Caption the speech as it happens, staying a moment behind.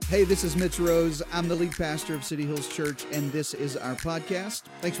Hey, this is Mitch Rose. I'm the lead pastor of City Hills Church, and this is our podcast.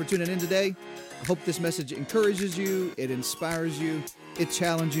 Thanks for tuning in today. I hope this message encourages you, it inspires you, it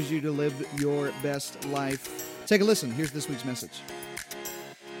challenges you to live your best life. Take a listen. Here's this week's message.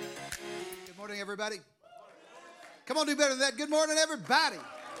 Good morning, everybody. Come on, do better than that. Good morning, everybody.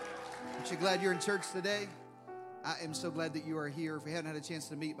 Aren't you glad you're in church today? I am so glad that you are here. If we haven't had a chance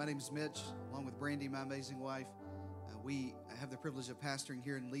to meet, my name is Mitch, along with Brandy, my amazing wife. We have the privilege of pastoring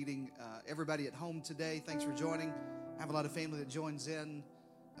here and leading everybody at home today. Thanks for joining. I have a lot of family that joins in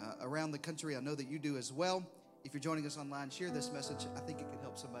around the country. I know that you do as well. If you're joining us online, share this message. I think it could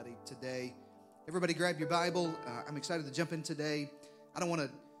help somebody today. Everybody grab your Bible. I'm excited to jump in today. I don't want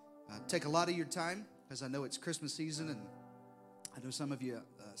to take a lot of your time because I know it's Christmas season, and I know some of you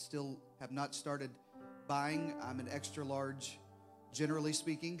still have not started buying. I'm an extra large, generally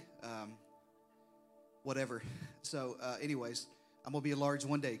speaking. Whatever. So anyways, I'm going to be a large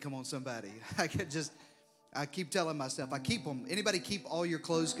one day. Come on, somebody. I keep telling myself, I keep them. Anybody keep all your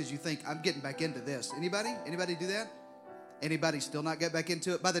clothes because you think, I'm getting back into this? Anybody? Anybody do that? Anybody still not get back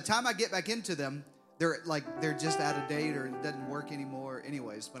into it? By the time I get back into them, they're just out of date or it doesn't work anymore.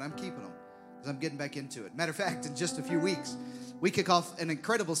 Anyways, but I'm keeping them because I'm getting back into it. Matter of fact, in just a few weeks, we kick off an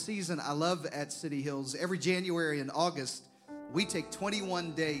incredible season I love at City Hills. Every January and August, we take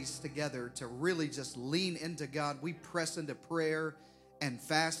 21 days together to really just lean into God. We press into prayer and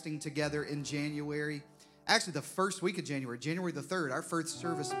fasting together in January. Actually, the first week of January, January the 3rd, our first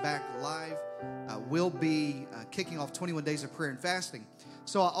service back live will be kicking off 21 days of prayer and fasting.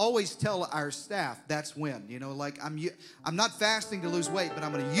 So I always tell our staff that's when, I'm not fasting to lose weight, but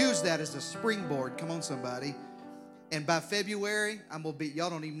I'm going to use that as a springboard. Come on, somebody. And by February, y'all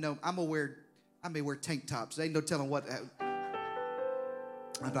don't even know, I may wear tank tops. There ain't no telling what.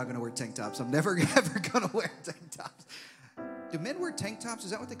 I'm not going to wear tank tops. I'm never, ever going to wear tank tops. Do men wear tank tops? Is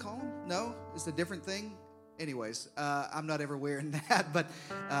that what they call them? No? It's a different thing? Anyways, I'm not ever wearing that, but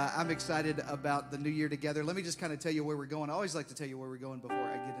I'm excited about the new year together. Let me just kind of tell you where we're going. I always like to tell you where we're going before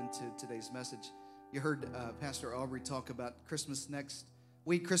I get into today's message. You heard Pastor Aubrey talk about Christmas next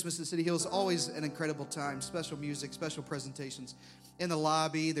week. Christmas at City Hills, always an incredible time. Special music, special presentations in the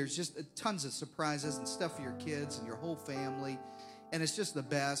lobby. There's just tons of surprises and stuff for your kids and your whole family. And it's just the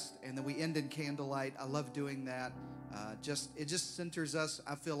best. And then we end in candlelight. I love doing that. It just centers us.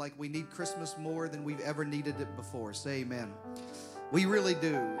 I feel like we need Christmas more than we've ever needed it before. Say amen. We really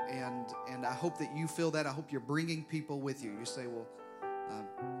do. And I hope that you feel that. I hope you're bringing people with you. You say, well,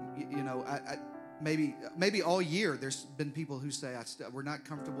 maybe all year there's been people who say, we're not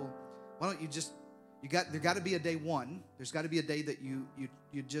comfortable. Why don't you just, there got to be a day one. There's got to be a day that you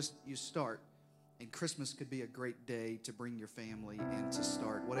start. And Christmas could be a great day to bring your family and to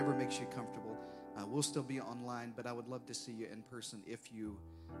start. Whatever makes you comfortable. We'll still be online, but I would love to see you in person if you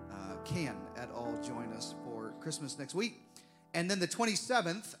can at all join us for Christmas next week. And then the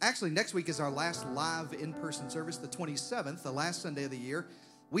 27th, actually next week is our last live in-person service. The 27th, the last Sunday of the year,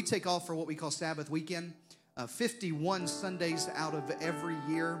 we take off for what we call Sabbath weekend. 51 Sundays out of every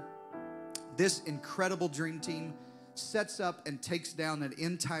year. This incredible dream team sets up and takes down an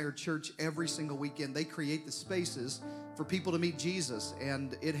entire church every single weekend. They create the spaces for people to meet Jesus,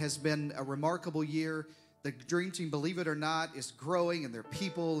 and it has been a remarkable year. The dream team, believe it or not, is growing, and they're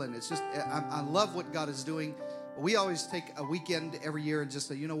people, and it's just, I love what God is doing. We always take a weekend every year and just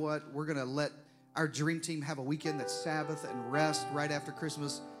say, you know what, we're going to let our dream team have a weekend that's Sabbath and rest right after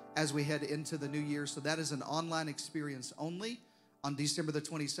Christmas as we head into the new year. So that is an online experience only. On December the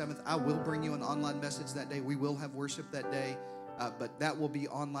 27th, I will bring you an online message that day. We will have worship that day, but that will be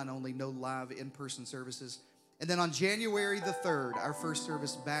online only, no live in-person services. And then on January the 3rd, our first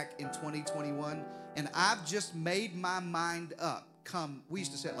service back in 2021, and I've just made my mind up. We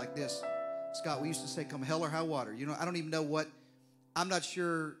used to say it like this, Scott, we used to say, come hell or high water. I don't even know I'm not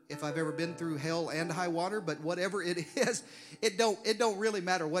sure if I've ever been through hell and high water, but whatever it is, it don't really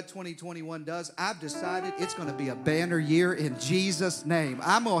matter what 2021 does. I've decided it's going to be a banner year in Jesus' name.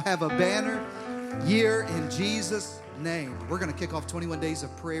 I'm going to have a banner year in Jesus' name. We're going to kick off 21 days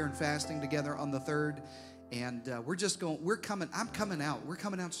of prayer and fasting together on the 3rd, and I'm coming out. We're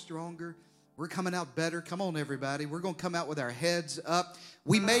coming out stronger. We're coming out better. Come on, everybody. We're going to come out with our heads up.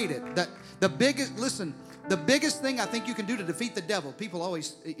 We made it. The biggest thing I think you can do to defeat the devil, people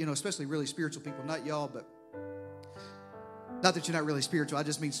always, especially really spiritual people, not y'all, but not that you're not really spiritual. I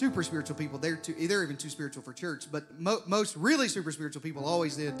just mean super spiritual people. They're even too spiritual for church. But most really super spiritual people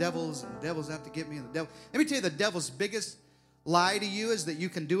always, the devil's out to get me. And the devil. Let me tell you, the devil's biggest lie to you is that you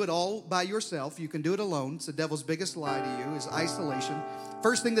can do it all by yourself. You can do it alone. It's the devil's biggest lie to you is isolation.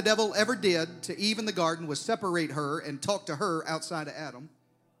 First thing the devil ever did to Eve in the garden was separate her and talk to her outside of Adam.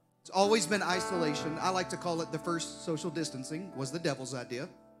 It's always been isolation. I like to call it the first social distancing was the devil's idea.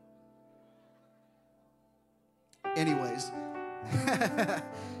 Anyways.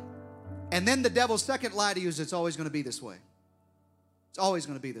 And then the devil's second lie to you is it's always going to be this way. It's always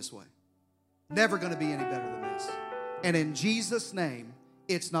going to be this way. Never going to be any better than this. And in Jesus' name,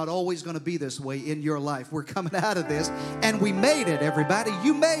 it's not always going to be this way in your life. We're coming out of this, and we made it, everybody.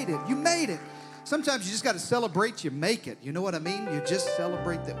 You made it. You made it. Sometimes you just got to celebrate you make it. You know what I mean? You just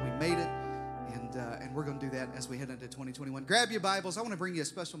celebrate that we made it, and we're going to do that as we head into 2021. Grab your Bibles. I want to bring you a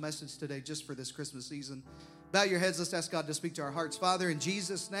special message today just for this Christmas season. Bow your heads. Let's ask God to speak to our hearts. Father, in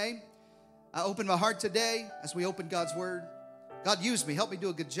Jesus' name, I open my heart today as we open God's Word. God, use me. Help me do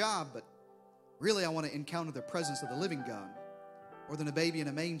a good job, but really I want to encounter the presence of the living God. More than a baby in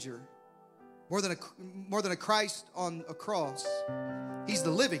a manger, more than a Christ on a cross. He's the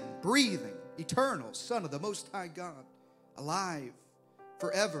living, breathing, eternal Son of the Most High God, alive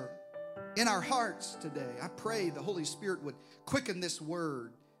forever in our hearts today. I pray the Holy Spirit would quicken this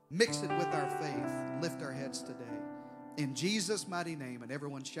word, mix it with our faith, lift our heads today. In Jesus' mighty name, and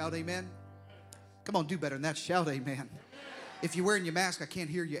everyone shout amen. Come on, do better than that. Shout amen. If you're wearing your mask, I can't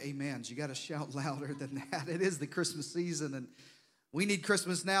hear your amens. You got to shout louder than that. It is the Christmas season, and we need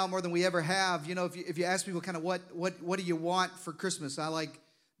Christmas now more than we ever have. You know, if you ask people kind of what do you want for Christmas, I like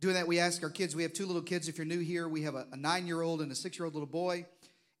doing that. We ask our kids. We have two little kids. If you're new here, we have a 9-year-old and a 6-year-old little boy,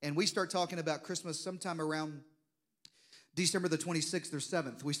 and we start talking about Christmas sometime around December the 26th or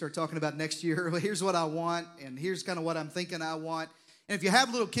 7th. We start talking about next year. Here's what I want, and here's kind of what I'm thinking I want. And if you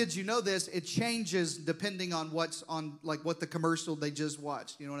have little kids, you know this. It changes depending on what's on, like what the commercial they just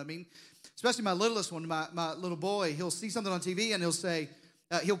watched. You know what I mean? Especially my littlest one, my little boy. He'll see something on TV and he'll say,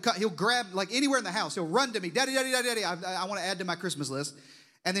 he'll grab, like anywhere in the house. He'll run to me, Daddy, Daddy, Daddy, Daddy. I want to add to my Christmas list.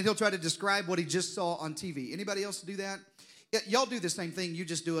 And then he'll try to describe what he just saw on TV. Anybody else do that? Yeah, y'all do the same thing. You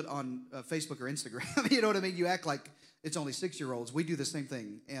just do it on Facebook or Instagram. You know what I mean? You act like it's only 6-year-olds. We do the same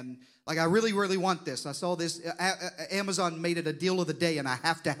thing. And like, I really, really want this. I saw this. Amazon made it a deal of the day, and I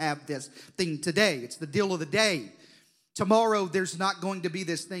have to have this thing today. It's the deal of the day. Tomorrow, there's not going to be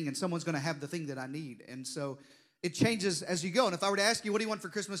this thing, and someone's going to have the thing that I need. And so it changes as you go. And if I were to ask you, what do you want for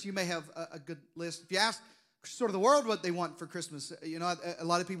Christmas? You may have a good list. If you ask sort of the world what they want for Christmas, you know, a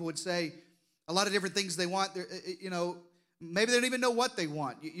lot of people would say a lot of different things they want. You know, maybe they don't even know what they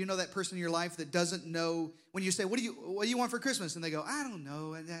want. You know that person in your life that doesn't know. When you say, what do you want for Christmas? And they go, I don't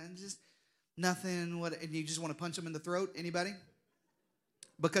know. And just nothing. And you just want to punch them in the throat. Anybody?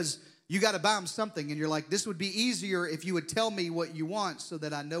 Because you got to buy them something. And you're like, this would be easier if you would tell me what you want so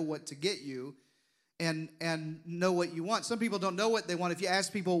that I know what to get you and know what you want. Some people don't know what they want. If you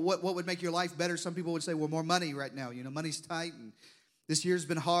ask people what would make your life better, some people would say, well, more money right now. You know, money's tight. And this year's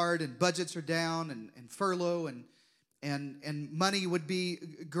been hard. And budgets are down. And furlough. And money would be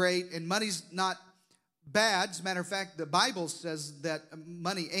great. And money's not bad. As a matter of fact, the Bible says that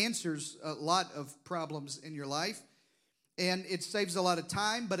money answers a lot of problems in your life. And it saves a lot of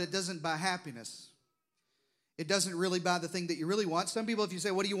time, but it doesn't buy happiness. It doesn't really buy the thing that you really want. Some people, if you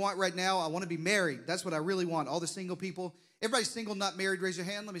say, what do you want right now? I want to be married. That's what I really want. All the single people. Everybody single, not married, raise your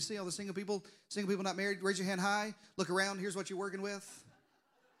hand. Let me see all the single people. Single people not married, raise your hand high. Look around. Here's what you're working with.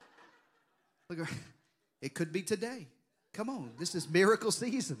 Look around. It could be today. Come on. This is miracle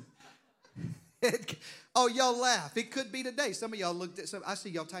season. Oh, y'all laugh. It could be today. Some of y'all looked at some. I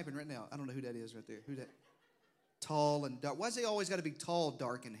see y'all typing right now. I don't know who that is right there. Who that? Tall and dark. Why's they always got to be tall,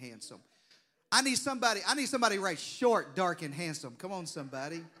 dark, and handsome? I need somebody right, short, dark, and handsome. Come on,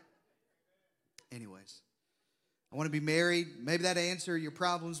 somebody. Anyways, I want to be married. Maybe that'll answer your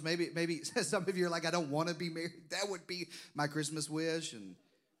problems. Maybe some of you are like, I don't want to be married. That would be my Christmas wish. And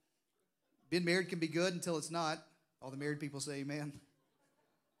being married can be good until it's not. All the married people say amen.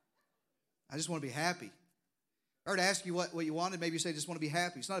 I just want to be happy. If I were to ask you what you wanted, maybe you say, I just want to be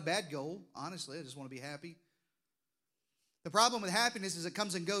happy. It's not a bad goal, honestly. I just want to be happy. The problem with happiness is it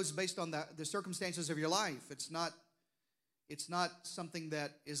comes and goes based on the circumstances of your life. It's not something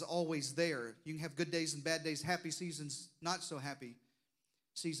that is always there. You can have good days and bad days, happy seasons, not so happy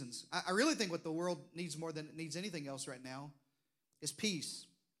seasons. I really think what the world needs more than it needs anything else right now is peace.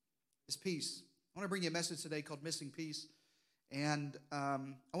 Is peace. I want to bring you a message today called Missing Peace. And I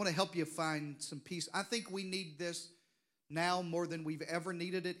want to help you find some peace. I think we need this now more than we've ever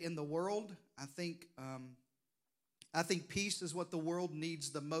needed it in the world. I think peace is what the world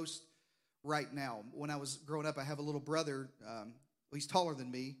needs the most right now. When I was growing up, I have a little brother. He's taller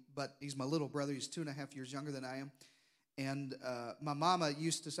than me, but he's my little brother. He's 2.5 years younger than I am. And my mama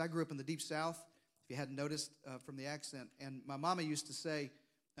used to say, I grew up in the Deep South, if you hadn't noticed from the accent. And my mama used to say,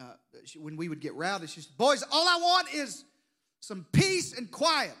 when we would get rowdy, she said, boys, all I want is some peace and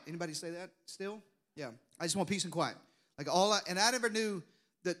quiet. Anybody say that still? Yeah. I just want peace and quiet. And I never knew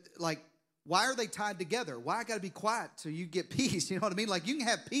that, why are they tied together? Why I got to be quiet till you get peace? You know what I mean? You can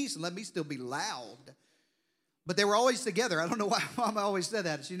have peace and let me still be loud. But they were always together. I don't know why Mama always said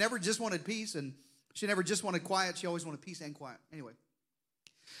that. She never just wanted peace, and she never just wanted quiet. She always wanted peace and quiet. Anyway,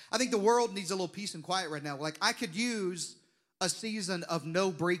 I think the world needs a little peace and quiet right now. I could use a season of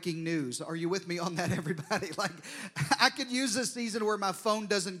no breaking news. Are you with me on that, everybody? I could use a season where my phone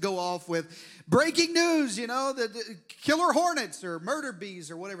doesn't go off with breaking news, the killer hornets or murder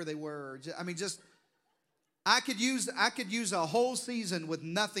bees or whatever they were. I could use a whole season with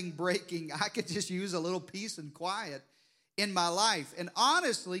nothing breaking. I could just use a little peace and quiet in my life. And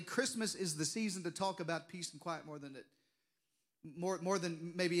honestly, Christmas is the season to talk about peace and quiet more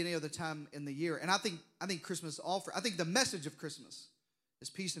than maybe any other time in the year. And I think Christmas I think the message of Christmas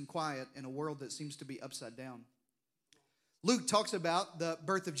is peace and quiet in a world that seems to be upside down. Luke talks about the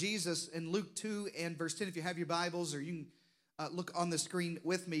birth of Jesus in Luke 2 and verse 10. If you have your Bibles, or you can look on the screen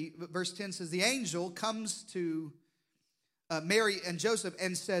with me. Verse 10 says, the angel comes to Mary and Joseph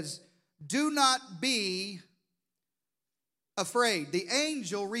and says, do not be afraid. The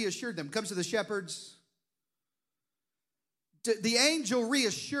angel reassured them. Comes to the shepherds. The angel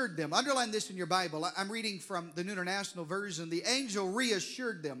reassured them. Underline this in your Bible. I'm reading from the New International Version. The angel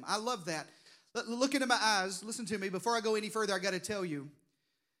reassured them. I love that. Look into my eyes. Listen to me. Before I go any further, I got to tell you,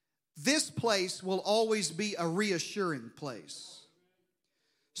 this place will always be a reassuring place.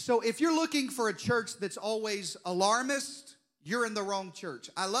 So if you're looking for a church that's always alarmist, you're in the wrong church.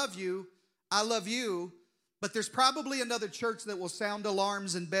 I love you, but there's probably another church that will sound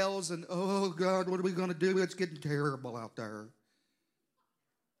alarms and bells and, oh God, what are we going to do? It's getting terrible out there.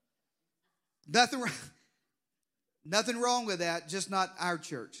 Nothing wrong with that, just not our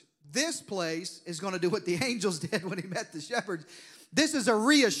church. This place is going to do what the angels did when he met the shepherds. This is a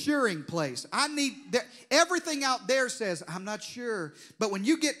reassuring place. Everything out there says, I'm not sure. But when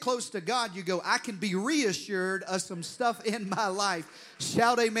you get close to God, you go, I can be reassured of some stuff in my life.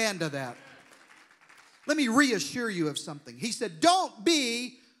 Shout amen to that. Let me reassure you of something. He said, don't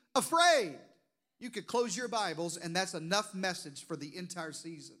be afraid. You could close your Bibles, and that's enough message for the entire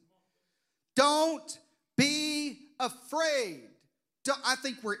season. Don't be afraid. I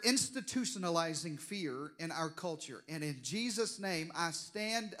think we're institutionalizing fear in our culture. And in Jesus' name, I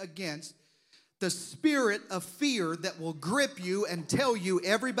stand against the spirit of fear that will grip you and tell you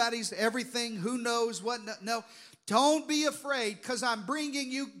everybody's everything, who knows what. No, don't be afraid, because I'm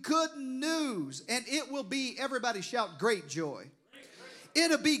bringing you good news. And it will be, everybody shout, great joy.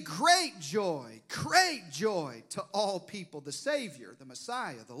 It'll be great joy to all people. The Savior, the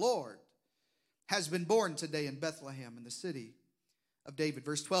Messiah, the Lord, has been born today in Bethlehem, in the city of David.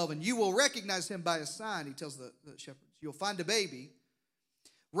 Verse 12, and you will recognize him by a sign, he tells the shepherds. You'll find a baby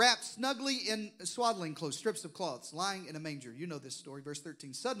wrapped snugly in swaddling clothes, strips of cloths, lying in a manger. You know this story. Verse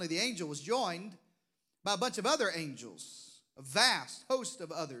 13, suddenly the angel was joined by a bunch of other angels, a vast host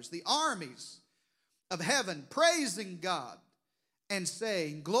of others, the armies of heaven, praising God and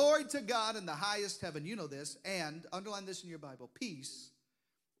saying, glory to God in the highest heaven. You know this. And underline this in your Bible, peace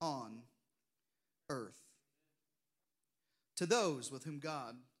on earth to those with whom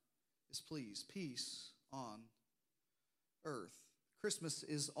God is pleased. Peace on earth. Christmas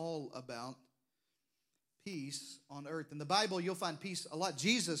is all about peace on earth. In the Bible, you'll find peace a lot.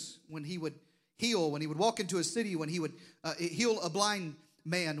 Jesus, when he would heal, when he would walk into a city, when he would heal a blind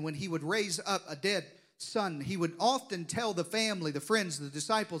man, when he would raise up a dead son, he would often tell the family, the friends, the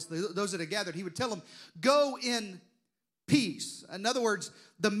disciples, those that had gathered, he would tell them, go in peace. In other words,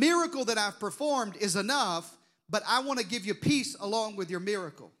 the miracle that I've performed is enough, but I want to give you peace along with your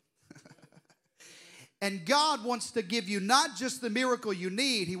miracle. And God wants to give you not just the miracle you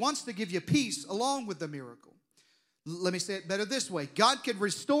need, he wants to give you peace along with the miracle. Let me say it better this way. God can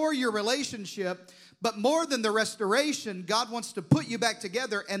restore your relationship, but more than the restoration, God wants to put you back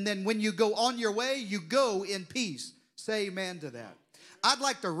together, and then when you go on your way, you go in peace. Say amen to that. I'd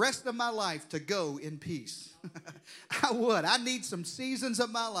like the rest of my life to go in peace. I would. I need some seasons of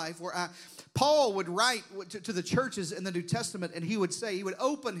my life where Paul would write to the churches in the New Testament, and he would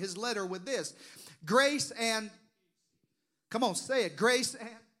open his letter with this. Grace and, come on, say it. Grace and,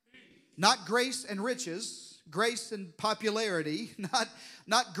 not grace and riches, grace and popularity,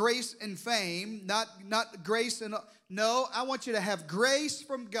 not grace and fame, not grace and, no, I want you to have grace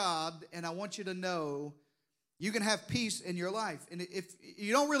from God, and I want you to know you can have peace in your life. And if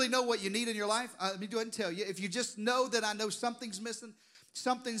you don't really know what you need in your life, let me go ahead and tell you. If you just know that I know something's missing,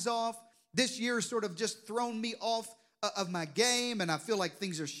 something's off, this year sort of just thrown me off of my game, and I feel like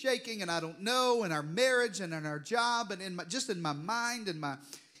things are shaking, and I don't know, in our marriage and in our job, and just in my mind and my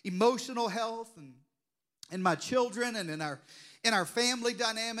emotional health, and in my children, and in our family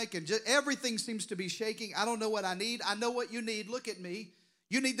dynamic, and just everything seems to be shaking. I don't know what I need. I know what you need. Look at me.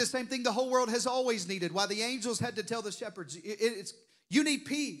 You need the same thing the whole world has always needed. Why the angels had to tell the shepherds, you need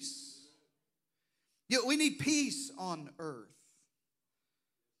peace. We need peace on earth.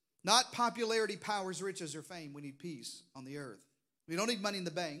 Not popularity, powers, riches, or fame. We need peace on the earth. We don't need money in the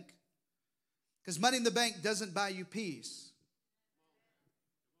bank, because money in the bank doesn't buy you peace.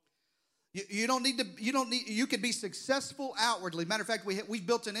 You can be successful outwardly. Matter of fact, we've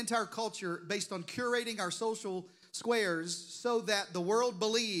built an entire culture based on curating our social squares so that the world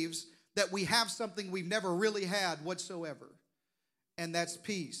believes that we have something we've never really had whatsoever. And that's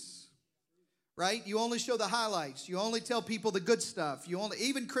peace. Right? You only show the highlights. You only tell people the good stuff.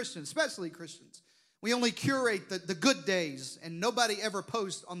 Even Christians, especially Christians, we only curate the good days, and nobody ever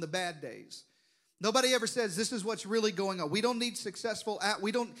posts on the bad days. Nobody ever says this is what's really going on. We don't need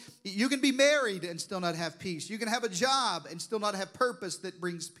you can be married and still not have peace. You can have a job and still not have purpose that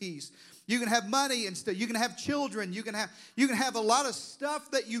brings peace. You can have money and still, you can have children. You can have a lot of stuff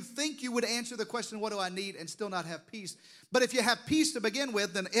that you think you would answer the question, what do I need, and still not have peace. But if you have peace to begin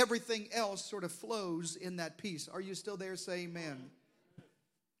with, then everything else sort of flows in that peace. Are you still there? Say amen.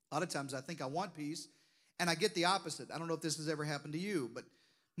 A lot of times I think I want peace, and I get the opposite. I don't know if this has ever happened to you, but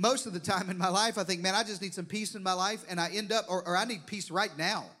most of the time in my life, I think, man, I just need some peace in my life, and I end up, or I need peace right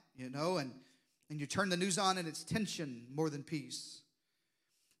now, and you turn the news on, and it's tension more than peace.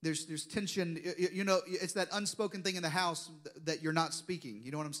 There's tension, it's that unspoken thing in the house that you're not speaking,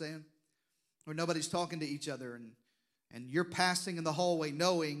 you know what I'm saying? Where nobody's talking to each other, and you're passing in the hallway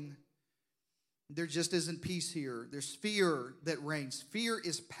knowing there just isn't peace here. There's fear that reigns. Fear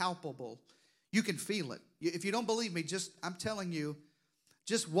is palpable. You can feel it. If you don't believe me, I'm telling you,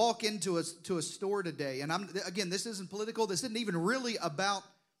 just walk into a store today. And again, this isn't political. This isn't even really about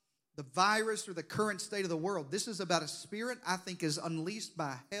the virus or the current state of the world. This is about a spirit I think is unleashed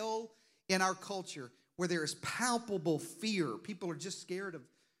by hell in our culture, where there is palpable fear. People are just scared of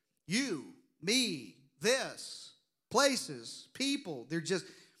you, me, this, places, people.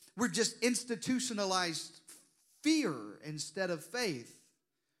 We're just institutionalized fear instead of faith.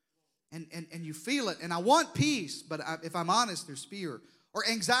 And you feel it. And I want peace, but if I'm honest, there's fear. Or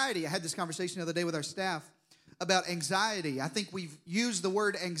anxiety. I had this conversation the other day with our staff about anxiety. I think we've used the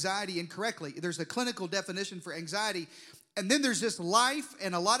word anxiety incorrectly. There's a clinical definition for anxiety, and then there's just life.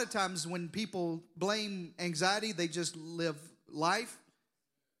 And a lot of times when people blame anxiety, they just live life.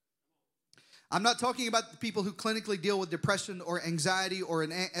 I'm not talking about the people who clinically deal with depression or anxiety or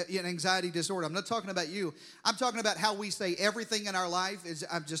an anxiety disorder. I'm not talking about you. I'm talking about how we say everything in our life is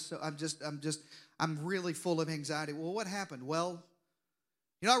I'm really full of anxiety. Well, what happened? Well,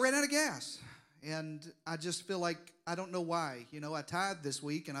 I ran out of gas, and I just feel like I don't know why. I tithed this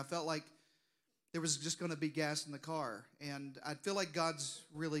week, and I felt like there was just going to be gas in the car, and I feel like God's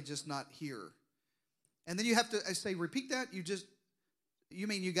really just not here. And then you have to say, repeat that. You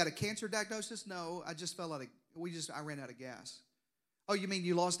mean you got a cancer diagnosis? No, I just I ran out of gas. Oh, you mean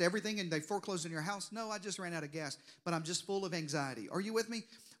you lost everything and they foreclosed on your house? No, I just ran out of gas, but I'm just full of anxiety. Are you with me?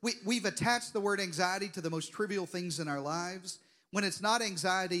 We've attached the word anxiety to the most trivial things in our lives, when it's not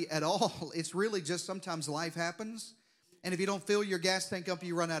anxiety at all. It's really just sometimes life happens, and if you don't fill your gas tank up,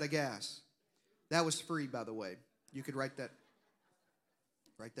 you run out of gas. That was free, by the way. You could write that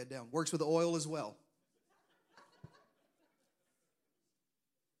down. Works with oil as well.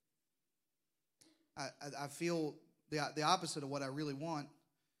 I feel the opposite of what I really want.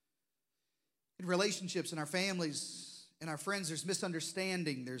 In relationships, in our families, in our friends, there's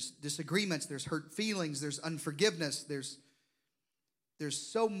misunderstanding, there's disagreements, there's hurt feelings, there's unforgiveness, there's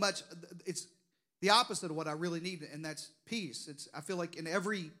so much. It's the opposite of what I really need, and that's peace. I feel like in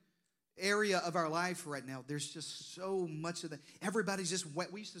every area of our life right now, there's just so much of that. Everybody's just,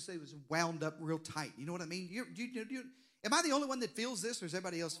 we used to say it was wound up real tight. You know what I mean? Am I the only one that feels this, or does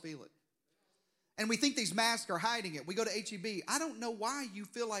everybody else feel it? And we think these masks are hiding it. We go to H-E-B. I don't know why you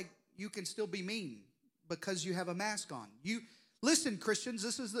feel like you can still be mean because you have a mask on. Listen, Christians,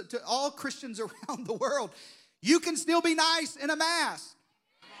 this is to all Christians around the world. You can still be nice in a mask.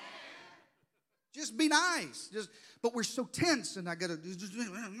 Just be nice. But we're so tense, and I got to.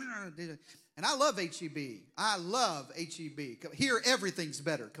 And I love H-E-B. I love H-E-B. Here, everything's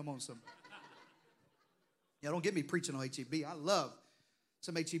better. Come on, somebody. Yeah, don't get me preaching on H-E-B. I love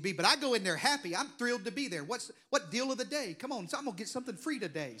some H-E-B, but I go in there happy. I'm thrilled to be there. What deal of the day? Come on, so I'm going to get something free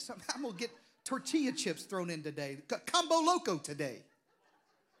today. I'm going to get tortilla chips thrown in today. Combo Loco today.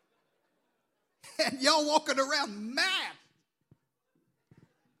 And y'all walking around mad.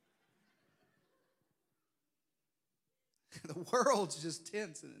 The world's just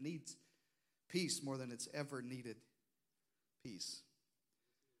tense and it needs peace more than it's ever needed peace.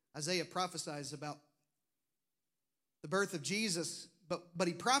 Isaiah prophesies about the birth of Jesus, but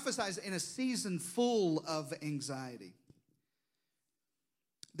he prophesies in a season full of anxiety.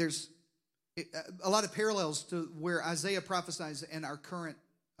 There's a lot of parallels to where Isaiah prophesies in our current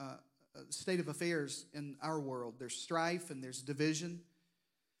state of affairs in our world. There's strife and there's division.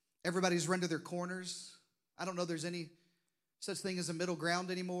 Everybody's run to their corners. I don't know there's any such thing as a middle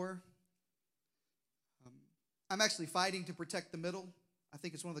ground anymore. I'm actually fighting to protect the middle. I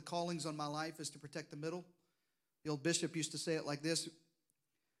think it's one of the callings on my life is to protect the middle. The old bishop used to say it like this,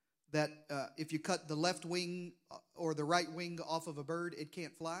 that if you cut the left wing or the right wing off of a bird, it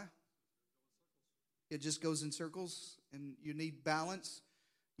can't fly. It just goes in circles, and you need balance.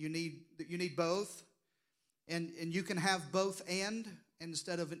 You need both, and you can have both and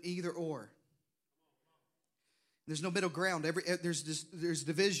instead of an either or. There's no middle ground. There's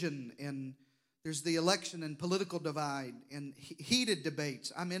division, and there's the election and political divide and heated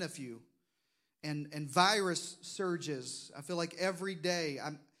debates. I'm in a few, and virus surges. I feel like every day,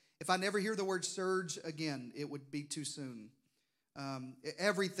 if I never hear the word surge again, it would be too soon.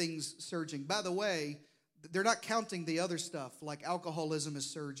 Everything's surging. By the way, they're not counting the other stuff, like alcoholism is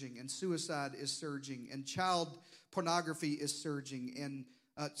surging, and suicide is surging, and child pornography is surging, and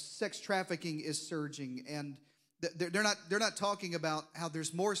sex trafficking is surging, and they're not talking about how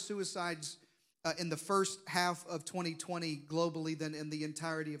there's more suicides in the first half of 2020 globally than in the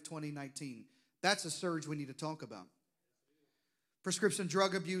entirety of 2019. That's a surge we need to talk about. Prescription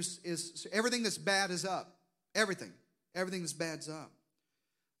drug abuse is, everything that's bad is up. Everything that's bad's up.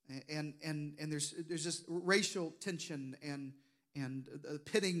 And there's just racial tension and the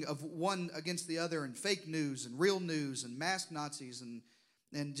pitting of one against the other, and fake news and real news and masked Nazis and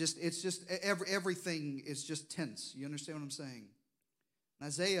just it's just everything is just tense. You understand what I'm saying? And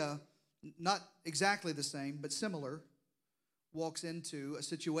Isaiah, not exactly the same but similar, walks into a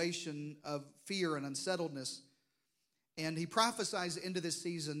situation of fear and unsettledness, and he prophesies into this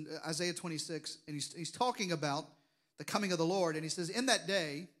season, Isaiah 26, and he's talking about the coming of the Lord, and he says, in that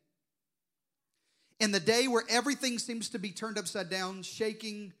day, in the day where everything seems to be turned upside down,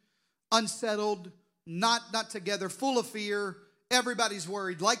 shaking, unsettled, not together, full of fear, everybody's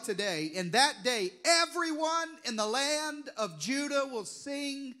worried, like today. In that day, everyone in the land of Judah will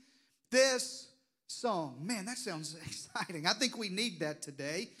sing this song. Man, that sounds exciting. I think we need that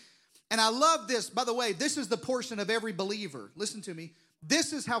today. And I love this. By the way, this is the portion of every believer. Listen to me.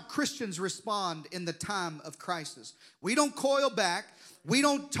 This is how Christians respond in the time of crisis. We don't coil back. We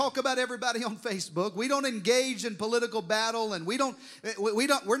don't talk about everybody on Facebook. We don't engage in political battle, and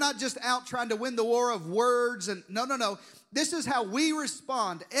we're not just out trying to win the war of words. And no. This is how we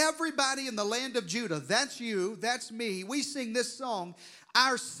respond. Everybody in the land of Judah, that's you, that's me. We sing this song.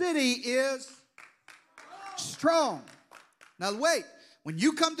 Our city is strong. Now wait, when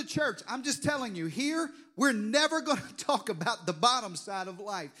you come to church, I'm just telling you, here, we're never going to talk about the bottom side of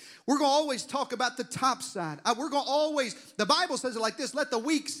life. We're going to always talk about the top side. We're going to always, the Bible says it like this, let the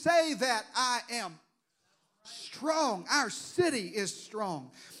weak say that I am strong. Our city is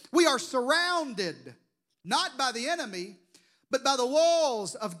strong. We are surrounded, not by the enemy, but by the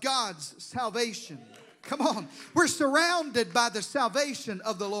walls of God's salvation. Come on. We're surrounded by the salvation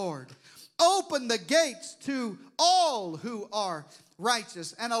of the Lord. Open the gates to all who are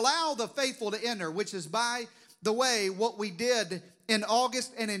righteous and allow the faithful to enter, which is, by the way, what we did in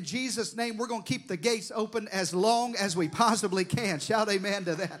August. And in Jesus' name, we're going to keep the gates open as long as we possibly can. Shout amen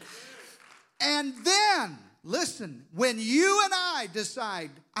to that. And then, listen, when you and I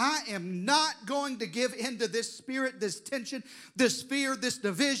decide, I am not going to give into this spirit, this tension, this fear, this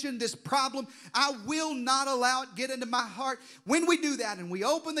division, this problem, I will not allow it get into my heart. When we do that and we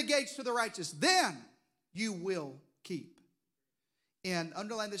open the gates to the righteous, then you will keep. And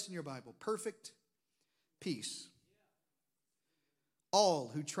underline this in your Bible, perfect peace.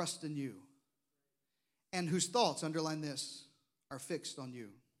 All who trust in you and whose thoughts, underline this, are fixed on you.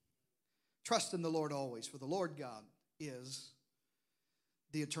 Trust in the Lord always, for the Lord God is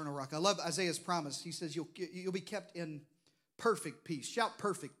the eternal rock. I love Isaiah's promise. He says you'll be kept in perfect peace. Shout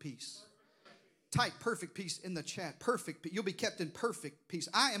perfect peace. Type perfect peace in the chat. Perfect. You'll be kept in perfect peace.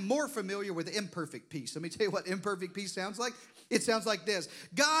 I am more familiar with imperfect peace. Let me tell you what imperfect peace sounds like. It sounds like this.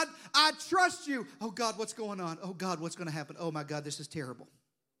 God, I trust you. Oh, God, what's going on? Oh, God, what's going to happen? Oh, my God, this is terrible.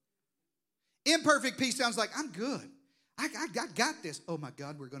 Imperfect peace sounds like, I'm good. I got this. Oh, my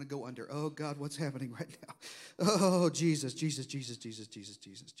God, we're going to go under. Oh, God, what's happening right now? Oh, Jesus, Jesus, Jesus, Jesus, Jesus,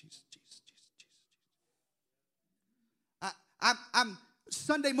 Jesus, Jesus, Jesus, Jesus, Jesus. I'm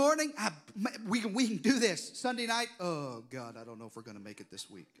Sunday morning, we can do this. Sunday night, oh, God, I don't know if we're going to make it this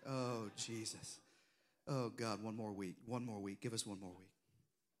week. Oh, Jesus. Oh, God, one more week. One more week. Give us one more week.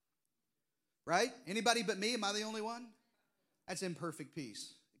 Right? Anybody but me? Am I the only one? That's imperfect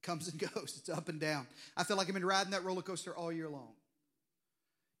peace. It comes and goes. It's up and down. I feel like I've been riding that roller coaster all year long.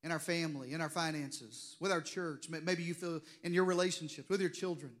 In our family, in our finances, with our church. Maybe you feel in your relationships, with your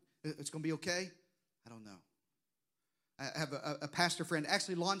children. It's going to be okay? I don't know. I have a pastor friend,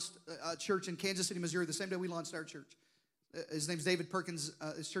 actually launched a church in Kansas City, Missouri, the same day we launched our church. His name's David Perkins.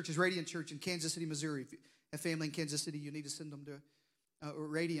 His church is Radiant Church in Kansas City, Missouri. If you have family in Kansas City, you need to send them to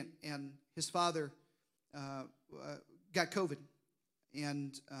Radiant. And his father got COVID,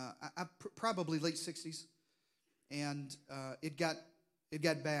 and probably late 60s. And it got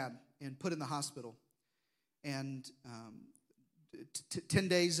bad and put in the hospital. And 10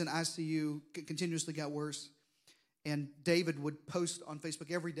 days in ICU, continuously got worse. And David would post on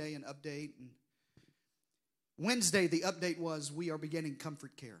Facebook every day an update. And Wednesday, the update was, we are beginning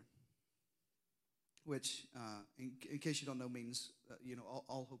comfort care. Which, in case you don't know, means,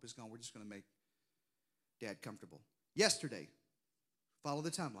 all hope is gone. We're just going to make Dad comfortable. Yesterday, follow the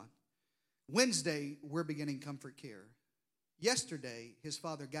timeline. Wednesday, we're beginning comfort care. Yesterday, his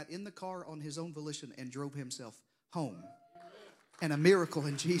father got in the car on his own volition and drove himself home. And a miracle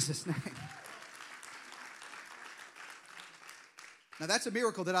in Jesus' name. Now, that's a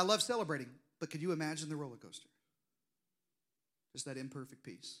miracle that I love celebrating, but could you imagine the roller coaster? Just that imperfect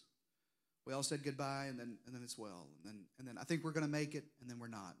peace. We all said goodbye, and then it's well, and then I think we're going to make it, and then we're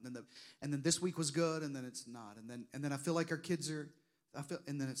not, and then this week was good, and then it's not, and then I feel like our kids are,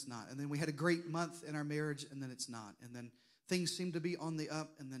 and then it's not, and then we had a great month in our marriage, and then it's not, and then things seem to be on the up,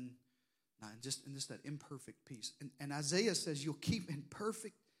 and then not, and just that imperfect peace. And Isaiah says you'll keep in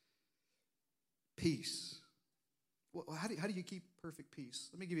perfect peace. Well, how do you keep perfect peace?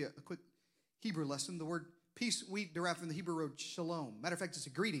 Let me give you a quick Hebrew lesson. The word peace we derive from the Hebrew word shalom. Matter of fact, it's a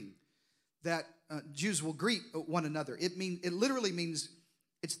greeting that Jews will greet one another. It literally means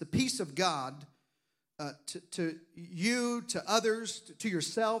it's the peace of God to you, to others, to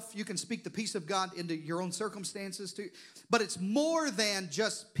yourself. You can speak the peace of God into your own circumstances, but it's more than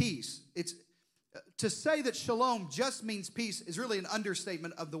just peace. It's to say that shalom just means peace is really an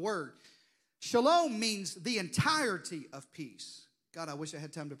understatement of the word. Shalom means the entirety of peace. God, I wish I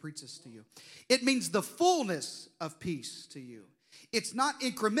had time to preach this to you. It means the fullness of peace to you. It's not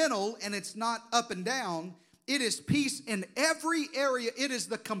incremental and it's not up and down. It is peace in every area. It is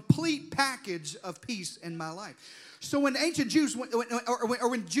the complete package of peace in my life. So when ancient Jews, or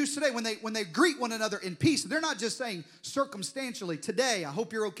when Jews today, when they greet one another in peace, they're not just saying circumstantially, today, I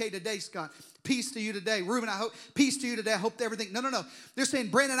hope you're okay today, Scott. Peace to you today. Reuben, I hope peace to you today. I hope everything. No. They're saying,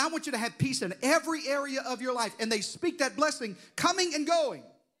 Brandon, I want you to have peace in every area of your life. And they speak that blessing coming and going.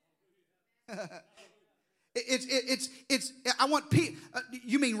 I want peace.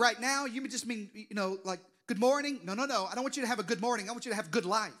 You mean right now? You just mean, like good morning? No. I don't want you to have a good morning. I want you to have good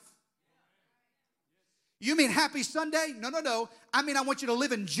life. You mean happy Sunday? No. I mean, I want you to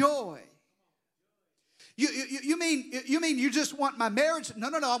live in joy. You mean you just want my marriage? No.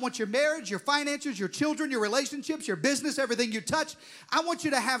 I want your marriage, your finances, your children, your relationships, your business, everything you touch. I want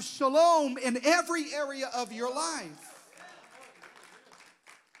you to have shalom in every area of your life.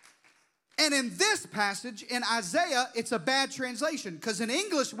 And in this passage, in Isaiah, it's a bad translation. Because in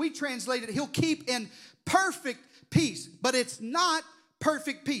English, we translate it, he'll keep in perfect peace. But it's not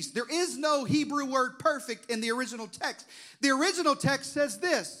perfect peace. There is no Hebrew word perfect in the original text. The original text says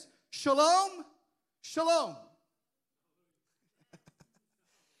this, shalom, shalom.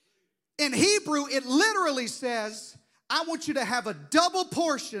 In Hebrew, it literally says, I want you to have a double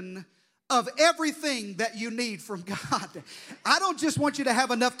portion of everything that you need from God. I don't just want you to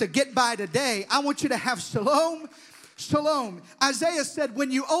have enough to get by today. I want you to have shalom, shalom. Isaiah said, when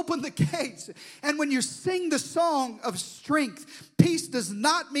you open the gates and when you sing the song of strength, peace does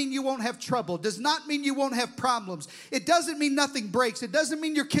not mean you won't have trouble, does not mean you won't have problems. It doesn't mean nothing breaks. It doesn't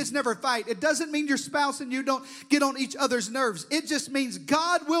mean your kids never fight. It doesn't mean your spouse and you don't get on each other's nerves. It just means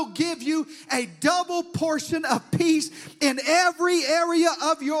God will give you a double portion of peace in every area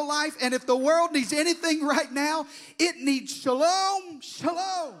of your life. And if the world needs anything right now, it needs shalom,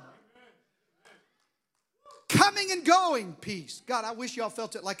 shalom. Coming and going peace. God, I wish y'all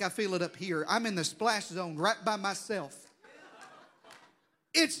felt it like I feel it up here. I'm in the splash zone right by myself.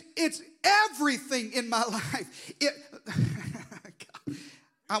 It's everything in my life.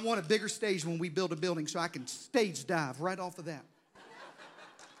 I want a bigger stage when we build a building so I can stage dive right off of that.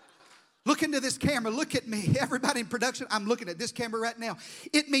 Look look into this camera. Look at me. Everybody in production, I'm looking at this camera right now.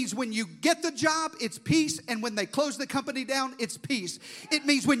 It means when you get the job, it's peace. And when they close the company down, it's peace. It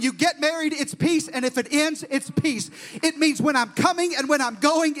means when you get married, it's peace. And if it ends, it's peace. It means when I'm coming and when I'm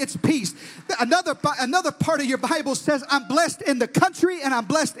going, it's peace. Another part of your Bible says, I'm blessed in the country and I'm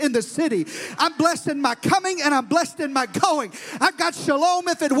blessed in the city. I'm blessed in my coming and I'm blessed in my going. I've got shalom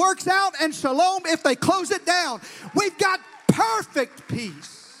if it works out and shalom if they close it down. We've got perfect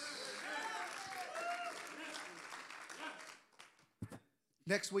peace.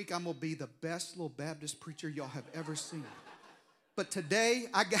 Next week, I'm going to be the best little Baptist preacher y'all have ever seen. But today,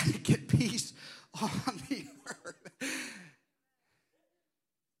 I got to get peace on the earth.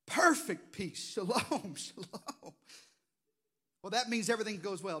 Perfect peace. Shalom, shalom. Well, that means everything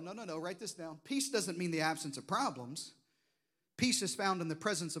goes well. No. Write this down. Peace doesn't mean the absence of problems. Peace is found in the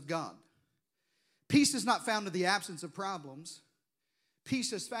presence of God. Peace is not found in the absence of problems.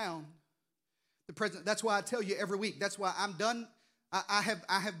 Peace is found the present. That's why I tell you every week. That's why I'm done. I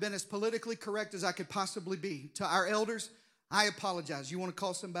have been as politically correct as I could possibly be. To our elders, I apologize. You want to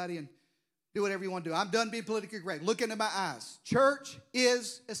call somebody and do whatever you want to do. I'm done being politically correct. Look into my eyes. Church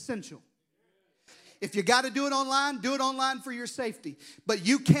is essential. If you got to do it online for your safety. But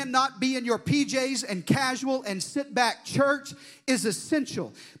you cannot be in your PJs and casual and sit back. Church is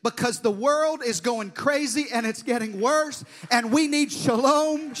essential because the world is going crazy and it's getting worse. And we need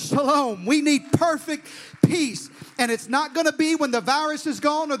shalom, shalom. We need perfect peace. And it's not going to be when the virus is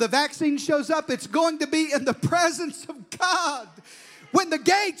gone or the vaccine shows up. It's going to be in the presence of God. When the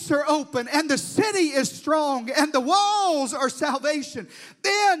gates are open and the city is strong and the walls are salvation,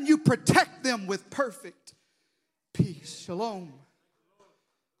 then you protect them with perfect peace. Shalom.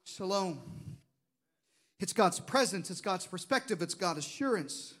 Shalom. It's God's presence. It's God's perspective. It's God's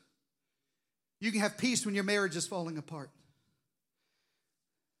assurance. You can have peace when your marriage is falling apart.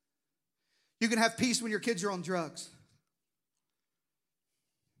 You can have peace when your kids are on drugs.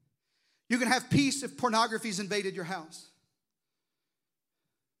 You can have peace if pornography's invaded your house.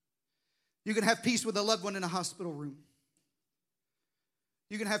 You can have peace with a loved one in a hospital room.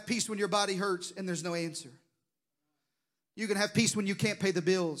 You can have peace when your body hurts and there's no answer. You can have peace when you can't pay the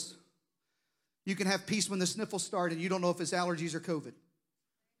bills. You can have peace when the sniffles start and you don't know if it's allergies or COVID.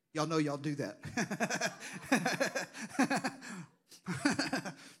 Y'all know y'all do that.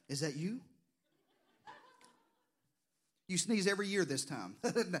 Is that you? You sneeze every year this time.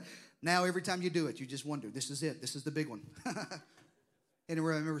 Now every time you do it, you just wonder, this is it. This is the big one.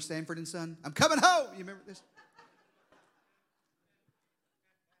 Anyone remember Sanford and Son? I'm coming home. You remember this?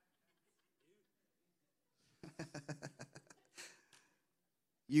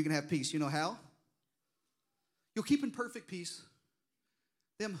 You can have peace. You know how? You'll keep in perfect peace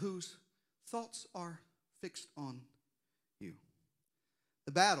them whose thoughts are fixed on you.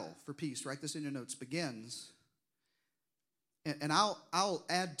 The battle for peace, write this in your notes, begins, and I'll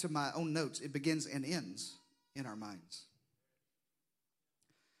add to my own notes, it begins and ends in our minds.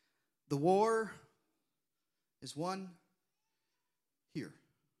 The war is won here.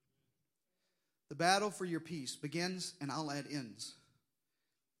 The battle for your peace begins, and I'll add ends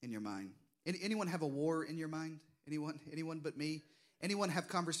in your mind. Anyone have a war in your mind? Anyone but me? Anyone have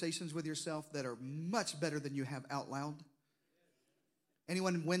conversations with yourself that are much better than you have out loud?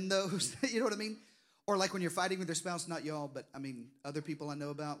 Anyone win those? You know what I mean? Or like when you're fighting with your spouse, not y'all, but I mean other people I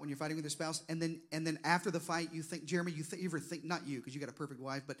know about, when you're fighting with your spouse, and then after the fight, you think, Jeremy, you ever think, not you, because you got a perfect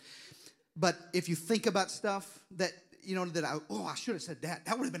wife, but if you think about stuff that, you know, that I should have said that.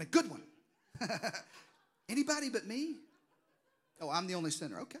 That would have been a good one. Anybody but me? Oh, I'm the only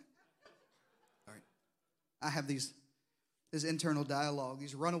sinner. Okay. All right. I have this internal dialogue,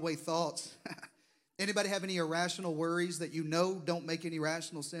 these runaway thoughts. Anybody have any irrational worries that you know don't make any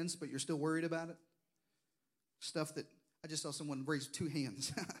rational sense, but you're still worried about it? Stuff that, I just saw someone raise two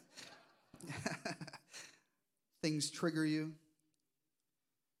hands. Things trigger you.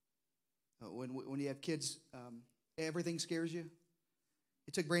 When you have kids, everything scares you.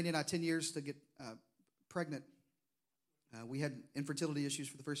 It took Brandy and I 10 years to get pregnant. We had infertility issues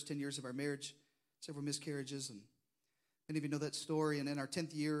for the first 10 years of our marriage, several miscarriages, and many of you know that story. And in our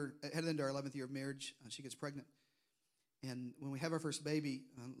 10th year, headed into our 11th year of marriage, she gets pregnant. And when we have our first baby,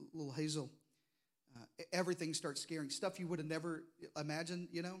 little Hazel, everything starts scaring. Stuff you would have never imagined,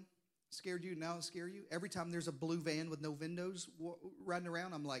 you know, scared you, now it scare you. Every time there's a blue van with no windows riding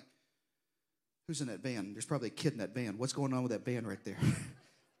around, I'm like, who's in that van? There's probably a kid in that van. What's going on with that van right there?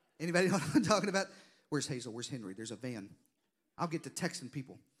 Anybody know what I'm talking about? Where's Hazel? Where's Henry? There's a van. I'll get to texting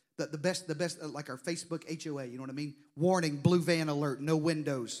people. The best, like our Facebook HOA, you know what I mean? Warning, blue van alert, no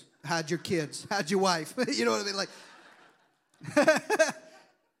windows. Hide your kids. Hide your wife. You know what I mean? Like,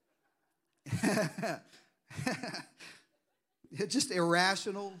 Just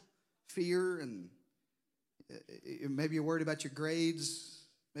irrational fear, and maybe you're worried about your grades.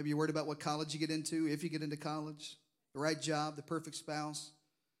 Maybe you're worried about what college you get into, if you get into college, the right job, the perfect spouse.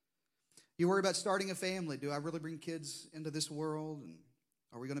 You worry about starting a family. Do I really bring kids into this world? And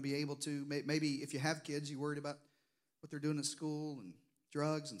are we going to be able to? Maybe if you have kids, you're worried about what they're doing at school and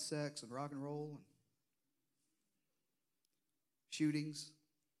drugs and sex and rock and roll and shootings,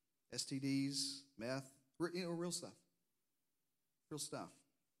 STDs, meth, real stuff. Real stuff.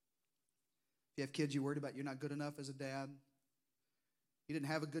 If you have kids, you're worried about you're not good enough as a dad. You didn't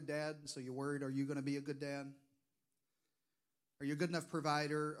have a good dad, so you're worried, are you going to be a good dad? Are you a good enough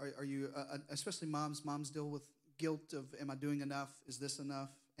provider? Are you, especially moms deal with guilt of, am I doing enough? Is this enough?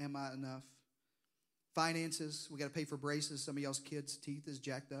 Am I enough? Finances, we got to pay for braces. Some of y'all's kids' teeth is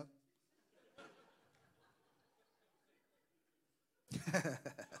jacked up.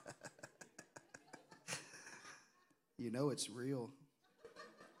 You know it's real.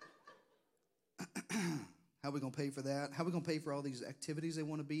 How are we going to pay for that? How are we going to pay for all these activities they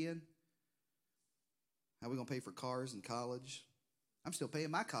want to be in? How are we going to pay for cars and college? I'm still paying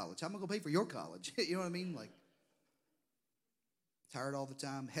my college. How am I going to pay for your college? You know what I mean? Like, tired all the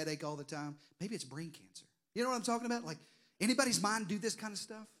time, headache all the time. Maybe it's brain cancer. You know what I'm talking about? Like, anybody's mind do this kind of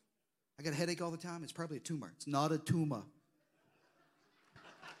stuff? I got a headache all the time. It's probably a tumor. It's not a tumor. I'm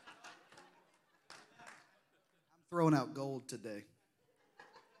throwing out gold today.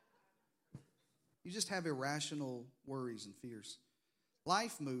 You just have irrational worries and fears.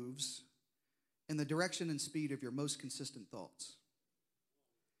 Life moves in the direction and speed of your most consistent thoughts.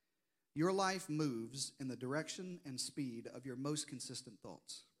 Your life moves in the direction and speed of your most consistent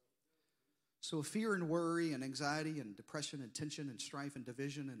thoughts. So fear and worry and anxiety and depression and tension and strife and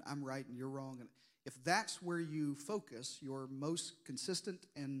division and I'm right and you're wrong, and if that's where you focus your most consistent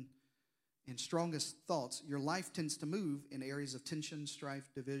and strongest thoughts, your life tends to move in areas of tension, strife,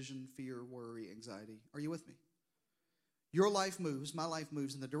 division, fear, worry, anxiety. Are you with me? Your life moves, my life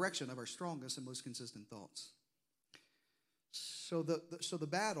moves in the direction of our strongest and most consistent thoughts. So the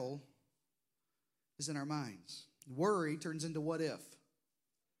battle is in our minds. Worry turns into what if.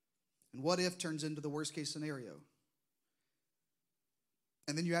 And what if turns into the worst case scenario.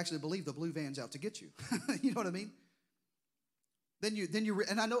 And then you actually believe the blue van's out to get you. You know what I mean? Then you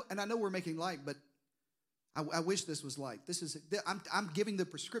and I know we're making light, but I wish this was light. I'm giving the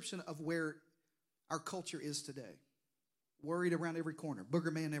prescription of where our culture is today. Worried around every corner,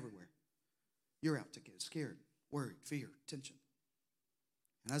 booger man everywhere. You're out to get scared, worried, fear, tension.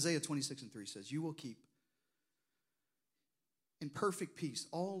 And Isaiah 26:3 says, "You will keep in perfect peace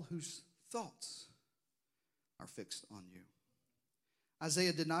all whose thoughts are fixed on you."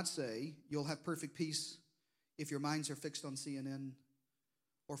 Isaiah did not say you'll have perfect peace if your minds are fixed on CNN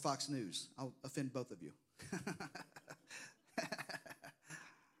or Fox News. I'll offend both of you.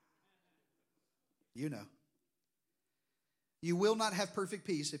 You know. You will not have perfect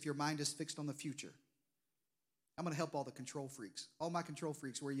peace if your mind is fixed on the future. I'm going to help all the control freaks. All my control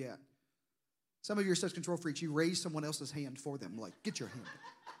freaks, where you at? Some of you are such control freaks, you raise someone else's hand for them. Like, get your hand.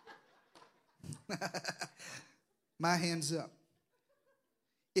 My hand's up.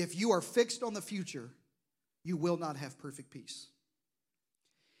 If you are fixed on the future, you will not have perfect peace.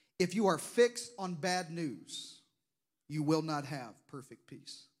 If you are fixed on bad news, you will not have perfect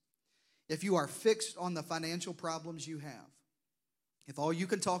peace. If you are fixed on the financial problems you have, if all you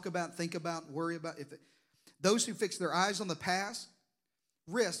can talk about, think about, worry about, those who fix their eyes on the past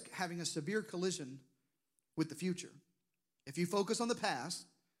risk having a severe collision with the future. If you focus on the past,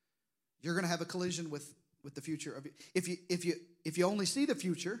 you're going to have a collision with the future. If you only see the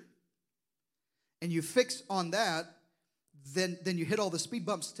future and you fix on that, then you hit all the speed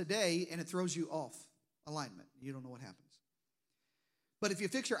bumps today and it throws you off alignment. You don't know what happens. But if you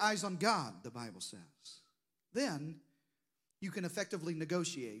fix your eyes on God, the Bible says, then you can effectively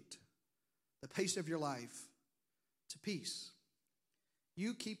negotiate the pace of your life to peace.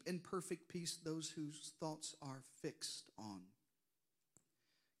 You keep in perfect peace those whose thoughts are fixed on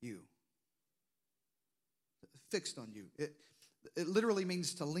you. Fixed on you. It literally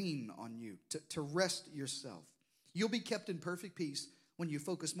means to lean on you, to rest yourself. You'll be kept in perfect peace when you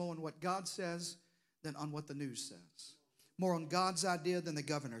focus more on what God says than on what the news says. More on God's idea than the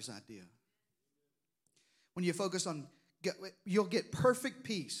governor's idea. When you focus on, you'll get perfect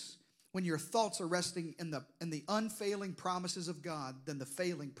peace when your thoughts are resting in the unfailing promises of God than the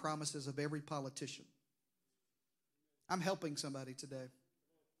failing promises of every politician. I'm helping somebody today.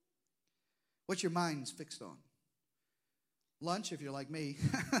 What's your mind's fixed on? Lunch, if you're like me.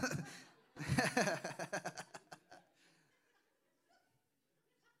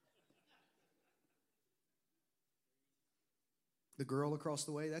 The girl across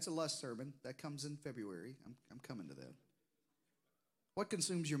the way, that's a lust sermon. That comes in February. I'm coming to that. What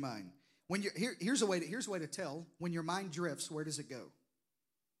consumes your mind? When here's a way to tell. When your mind drifts, where does it go?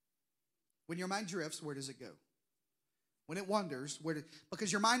 When your mind drifts, where does it go? When it wanders,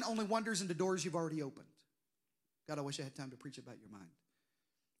 because your mind only wanders into doors you've already opened. God, I wish I had time to preach about your mind.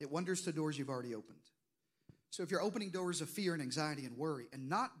 It wanders to doors you've already opened. So if you're opening doors of fear and anxiety and worry, and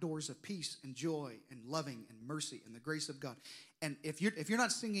not doors of peace and joy and loving and mercy and the grace of God, and if you're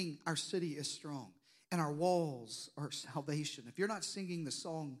not singing "Our City is Strong" and "Our Walls are Salvation," if you're not singing the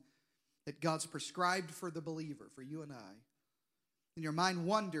song that God's prescribed for the believer, for you and I, then your mind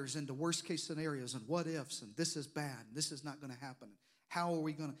wanders into worst case scenarios and what ifs, and this is bad, and this is not going to happen. How are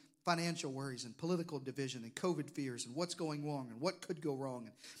we going to? Financial worries and political division and COVID fears and what's going wrong and what could go wrong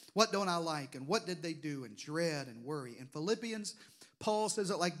and what don't I like and what did they do, and dread and worry. In Philippians, Paul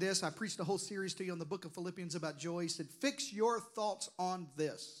says it like this. I preached a whole series to you on the book of Philippians about joy. He said, fix your thoughts on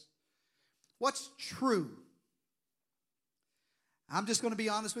this. What's true? I'm just going to be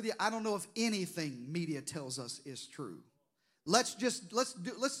honest with you. I don't know if anything media tells us is true. Let's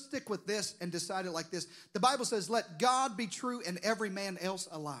stick with this and decide it like this. The Bible says, let God be true and every man else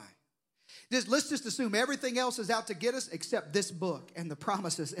a lie. Let's just assume everything else is out to get us except this book and the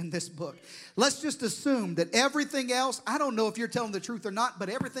promises in this book. Let's just assume that everything else, I don't know if you're telling the truth or not, but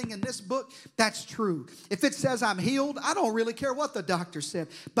everything in this book, that's true. If it says I'm healed, I don't really care what the doctor said.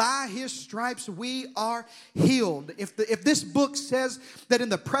 By his stripes we are healed. If this book says that in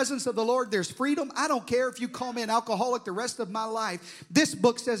the presence of the Lord there's freedom, I don't care if you call me an alcoholic the rest of my life. This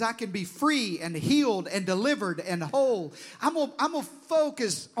book says I can be free and healed and delivered and whole. I'm gonna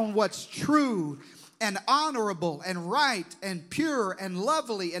focus on what's true and honorable and right and pure and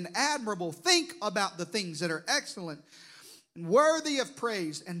lovely and admirable. Think about the things that are excellent and worthy of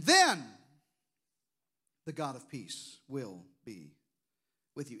praise. And then the God of peace will be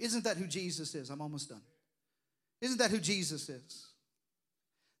with you. Isn't that who Jesus is? I'm almost done. Isn't that who Jesus is?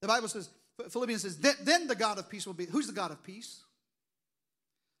 The Bible says, Philippians says, then the God of peace will be. Who's the God of peace?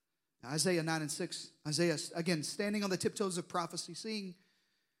 Isaiah 9:6. Isaiah, again, standing on the tiptoes of prophecy, seeing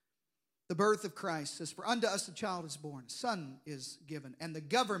the birth of Christ, says, for unto us a child is born, a son is given, and the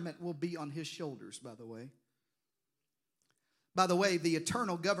government will be on his shoulders, by the way. By the way, the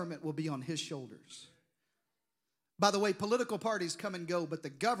eternal government will be on his shoulders. By the way, political parties come and go, but the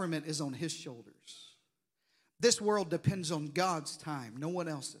government is on his shoulders. This world depends on God's time, no one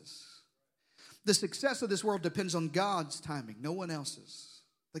else's. The success of this world depends on God's timing, no one else's.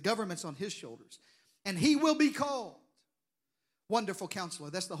 The government's on his shoulders. And he will be called Wonderful Counselor.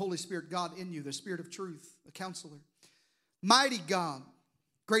 That's the Holy Spirit, God in you, the Spirit of truth, the Counselor. Mighty God.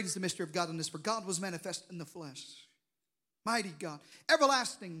 Great is the mystery of godliness, for God was manifest in the flesh. Mighty God.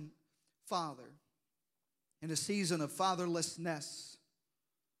 Everlasting Father. In a season of fatherlessness,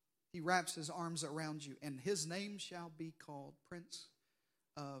 he wraps his arms around you, and his name shall be called Prince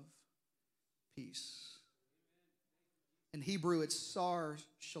of Peace. In Hebrew, it's Sar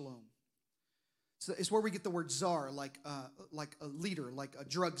Shalom. So it's where we get the word czar, like a leader, like a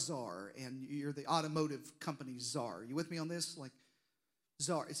drug czar, and you're the automotive company czar. You with me on this? Like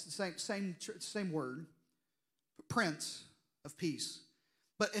czar. It's the same word. Prince of Peace.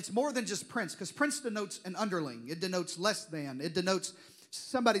 But it's more than just prince, because prince denotes an underling. It denotes less than. It denotes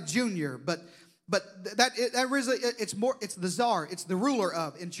somebody junior. But it's more. It's the czar. It's the ruler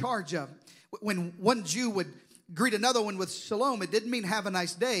of, in charge of. When one Jew would greet another one with shalom, it didn't mean have a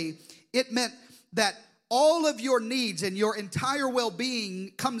nice day. It meant that all of your needs and your entire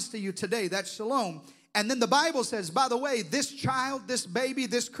well-being comes to you today. That's shalom. And then the Bible says, by the way, this child, this baby,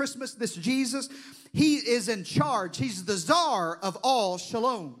 this Christmas, this Jesus, he is in charge. He's the czar of all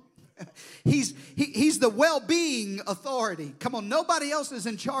shalom. He's the well-being authority. Come on, nobody else is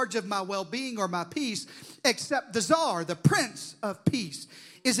in charge of my well-being or my peace except the czar, the Prince of Peace,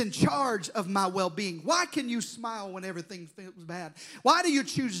 is in charge of my well-being. Why can you smile when everything feels bad? Why do you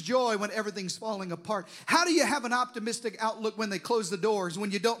choose joy when everything's falling apart? How do you have an optimistic outlook when they close the doors,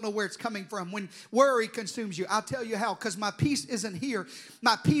 when you don't know where it's coming from, when worry consumes you? I'll tell you how, because my peace isn't here.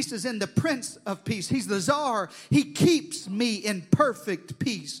 My peace is in the Prince of Peace. He's the czar. He keeps me in perfect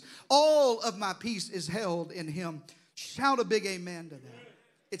peace. All of my peace is held in him. Shout a big amen to that.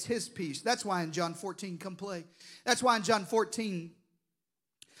 It's his peace. That's why in John 14, come play. That's why in John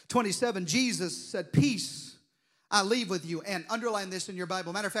 14:27, Jesus said, peace I leave with you. And underline this in your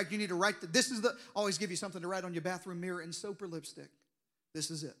Bible. Matter of fact, you need to write this is the, always give you something to write on your bathroom mirror in soap or lipstick.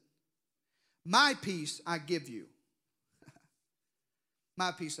 This is it. My peace I give you.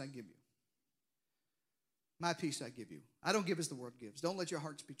 My peace I give you. My peace I give you. I don't give as the world gives. Don't let your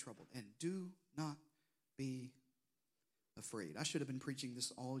hearts be troubled. And do not be afraid. I should have been preaching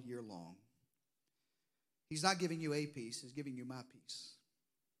this all year long. He's not giving you a peace, he's giving you my peace.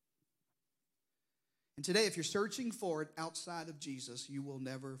 And today, if you're searching for it outside of Jesus, you will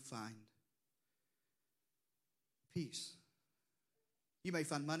never find peace. You may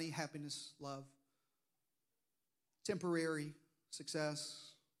find money, happiness, love, temporary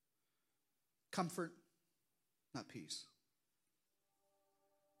success, comfort, not peace.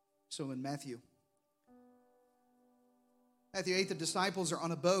 So in Matthew 8, the disciples are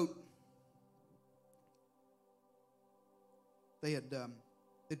on a boat. They'd been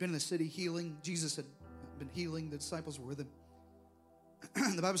in the city healing. Jesus had been healing. The disciples were with him.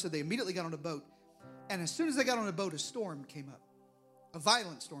 The Bible said they immediately got on a boat. And as soon as they got on a boat, a storm came up. A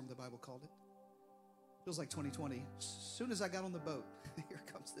violent storm, the Bible called it. Feels like 2020. As soon as I got on the boat, here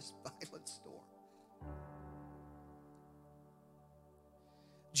comes this violent storm.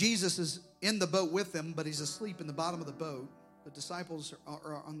 Jesus is in the boat with them, but he's asleep in the bottom of the boat. The disciples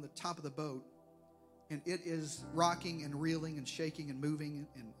are on the top of the boat, and it is rocking and reeling and shaking and moving,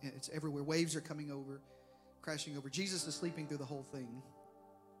 and it's everywhere. Waves are coming over, crashing over. Jesus is sleeping through the whole thing.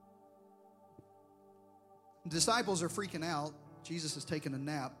 The disciples are freaking out. Jesus is taking a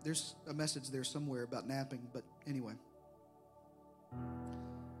nap. There's a message there somewhere about napping, but anyway.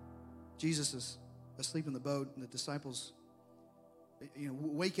 Jesus is asleep in the boat, and the disciples,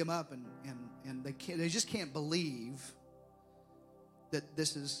 wake him up, and they just can't believe that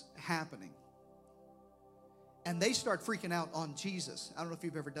this is happening. And they start freaking out on Jesus. I don't know if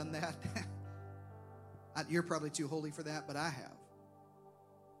you've ever done that. You're probably too holy for that, but I have.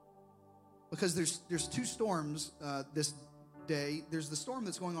 Because there's two storms this day. There's the storm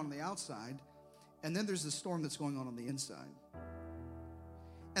that's going on the outside, and then there's the storm that's going on the inside.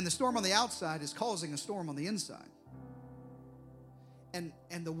 And the storm on the outside is causing a storm on the inside. And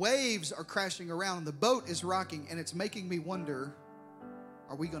the waves are crashing around, and the boat is rocking, and it's making me wonder,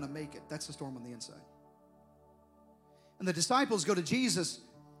 are we going to make it? That's the storm on the inside. And the disciples go to Jesus,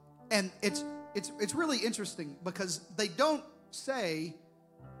 and it's really interesting because they don't say,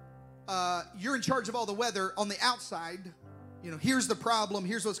 you're in charge of all the weather on the outside. Here's the problem.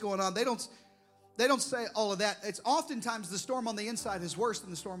 Here's what's going on. They don't say all of that. It's oftentimes the storm on the inside is worse than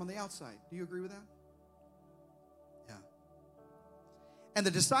the storm on the outside. Do you agree with that? Yeah. And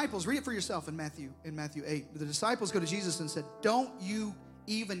the disciples, read it for yourself in Matthew 8. The disciples go to Jesus and said, don't you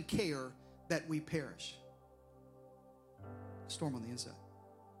even care that we perish? Storm on the inside.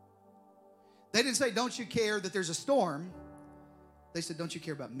 They didn't say, don't you care that there's a storm? They said, don't you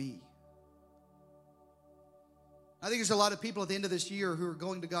care about me? I think there's a lot of people at the end of this year who are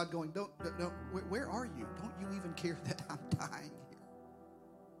going to God going, don't, where are you? Don't you even care that I'm dying here?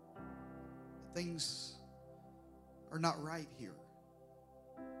 Things are not right here.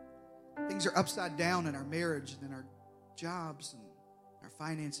 Things are upside down in our marriage and in our jobs and our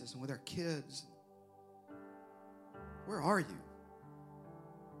finances and with our kids. Where are you?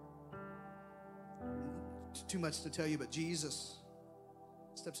 It's too much to tell you, but Jesus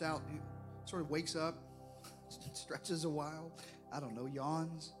steps out, he sort of wakes up, stretches a while,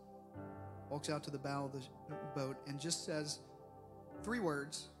 yawns, walks out to the bow of the boat and just says 3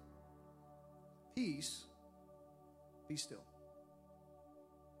 words: peace, be still.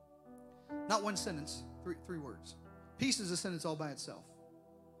 Not one sentence, 3 words. Peace is a sentence all by itself.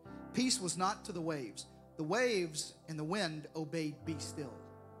 Peace was not to the waves. The waves and the wind obeyed, be still.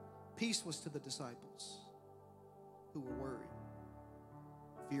 Peace was to the disciples who were worried,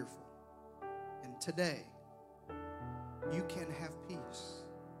 fearful. And today, you can have peace.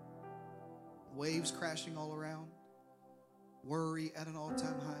 Waves crashing all around, worry at an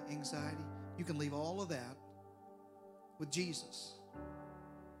all-time high, anxiety. You can leave all of that with Jesus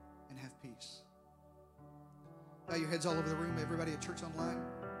and have peace. Bow your heads all over the room, everybody at Church Online.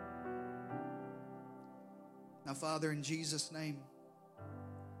 Now, Father, in Jesus' name,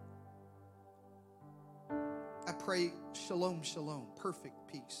 I pray shalom, shalom, perfect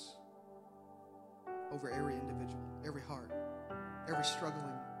peace over every individual, every heart, every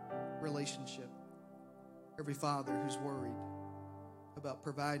struggling relationship, every father who's worried about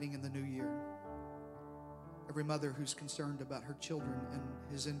providing in the new year, every mother who's concerned about her children and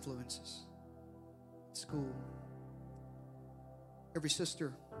his influences at school, every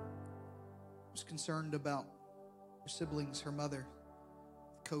sister who's concerned about her siblings, her mother,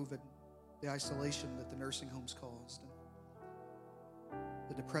 COVID, the isolation that the nursing homes caused, and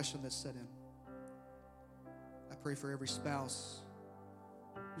the depression that's set in. I pray for every spouse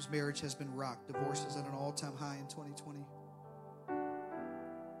whose marriage has been rocked. Divorce is at an all-time high in 2020.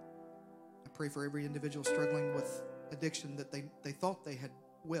 I pray for every individual struggling with addiction that they thought they had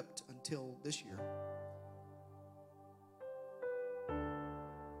whipped until this year.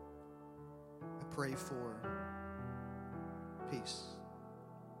 pray for peace.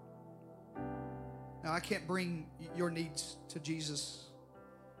 Now, I can't bring your needs to Jesus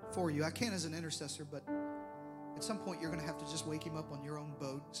for you. I can as an intercessor, but at some point you're going to have to just wake him up on your own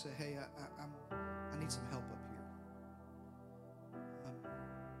boat and say, hey, I need some help up here.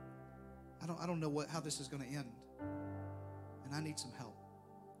 I don't know how this is going to end, and I need some help.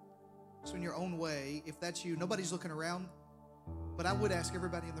 So in your own way, if that's you, nobody's looking around, but I would ask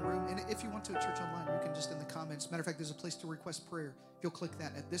everybody in the room, and if you want to at Church Online, you can just in the comments. Matter of fact, there's a place to request prayer. If you'll click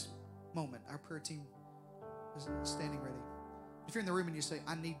that at this moment, our prayer team is standing ready. If you're in the room and you say,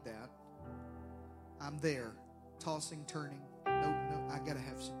 I need that, I'm there, tossing, turning. No, I got to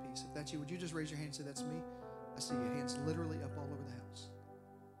have some peace. If that's you, would you just raise your hand and say, that's me? I see your hands literally up all over the house.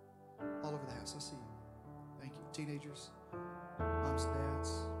 All over the house. I see you. Thank you. Teenagers, moms,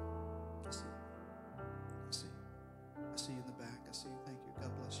 dads. I see you. I see you. I see you in the back. I see you. Thank you.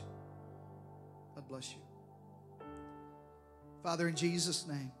 God bless you. God bless you. Father, in Jesus'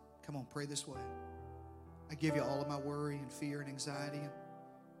 name, come on, pray this way. I give you all of my worry and fear and anxiety.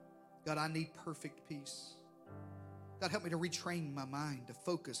 God, I need perfect peace. God, help me to retrain my mind to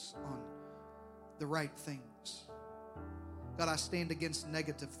focus on the right things. God, I stand against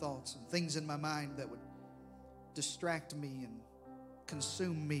negative thoughts and things in my mind that would distract me and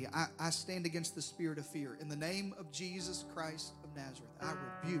consume me. I stand against the spirit of fear. In the name of Jesus Christ of Nazareth, I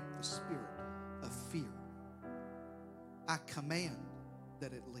rebuke the spirit of fear. I command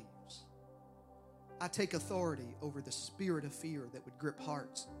that it leaves. I take authority over the spirit of fear that would grip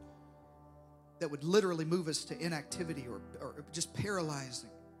hearts, that would literally move us to inactivity or just paralyzing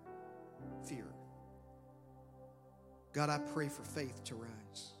fear. God, I pray for faith to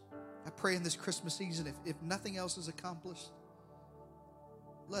rise. I pray in this Christmas season, if nothing else is accomplished,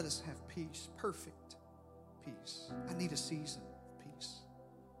 let us have peace, perfect peace. I need a season of peace.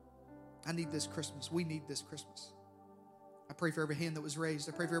 I need this Christmas. We need this Christmas. I pray for every hand that was raised.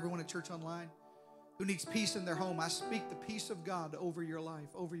 I pray for everyone at Church Online who needs peace in their home. I speak the peace of God over your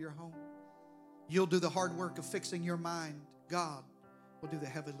life, over your home. You'll do the hard work of fixing your mind. God will do the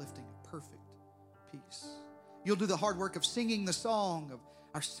heavy lifting of perfect peace. You'll do the hard work of singing the song of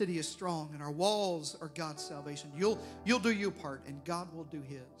our city is strong and our walls are God's salvation. You'll do your part, and God will do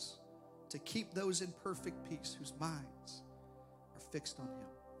his to keep those in perfect peace whose minds are fixed on him.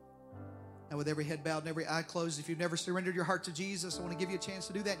 Now, with every head bowed and every eye closed, if you've never surrendered your heart to Jesus, I want to give you a chance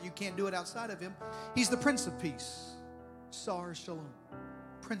to do that. You can't do it outside of him. He's the Prince of Peace. Sar Shalom,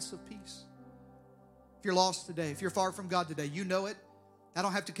 Prince of Peace. If you're lost today, if you're far from God today, you know it. I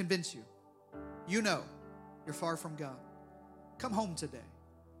don't have to convince you. You know you're far from God. Come home today.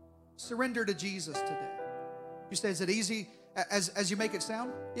 Surrender to Jesus today. You say, is it easy as you make it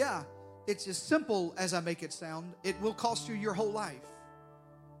sound? Yeah, it's as simple as I make it sound. It will cost you your whole life.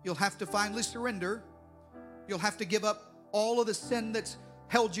 You'll have to finally surrender. You'll have to give up all of the sin that's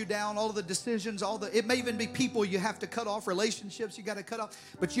held you down, all of the decisions, it may even be people you have to cut off, relationships you got to cut off.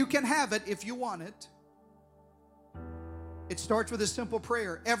 But you can have it if you want it. It starts with a simple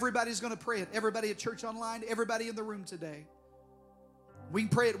prayer. Everybody's going to pray it. Everybody at Church Online, everybody in the room today. We can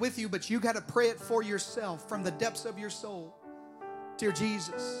pray it with you, but you got to pray it for yourself from the depths of your soul. Dear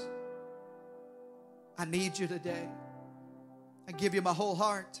Jesus, I need you today. I give you my whole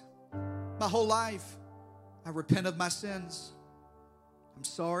heart, my whole life. I repent of my sins. I'm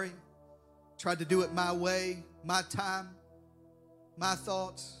sorry. Tried to do it my way, my time, my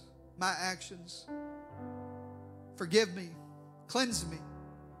thoughts, my actions. Forgive me. Cleanse me.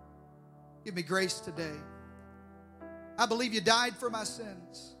 Give me grace today. I believe you died for my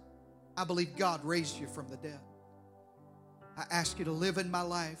sins. I believe God raised you from the dead. I ask you to live in my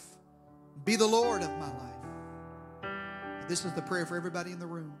life. Be the Lord of my life. This is the prayer for everybody in the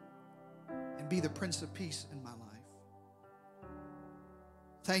room. And be the Prince of Peace in my life.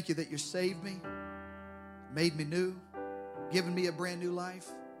 Thank you that you saved me, made me new, given me a brand new life,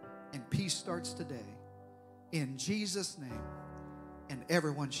 and peace starts today. In Jesus' name. And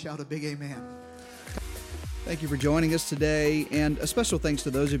everyone shout a big amen. Thank you for joining us today, and a special thanks to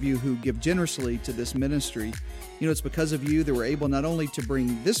those of you who give generously to this ministry. You know, it's because of you that we're able not only to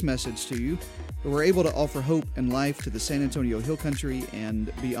bring this message to you, but we're able to offer hope and life to the San Antonio Hill Country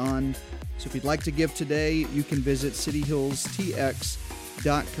and beyond. So if you'd like to give today, you can visit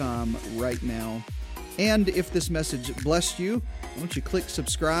cityhillstx.com right now. And if this message blessed you, why don't you click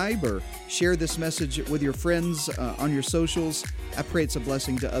subscribe or share this message with your friends on your socials. I pray it's a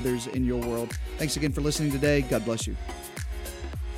blessing to others in your world. Thanks again for listening today. God bless you.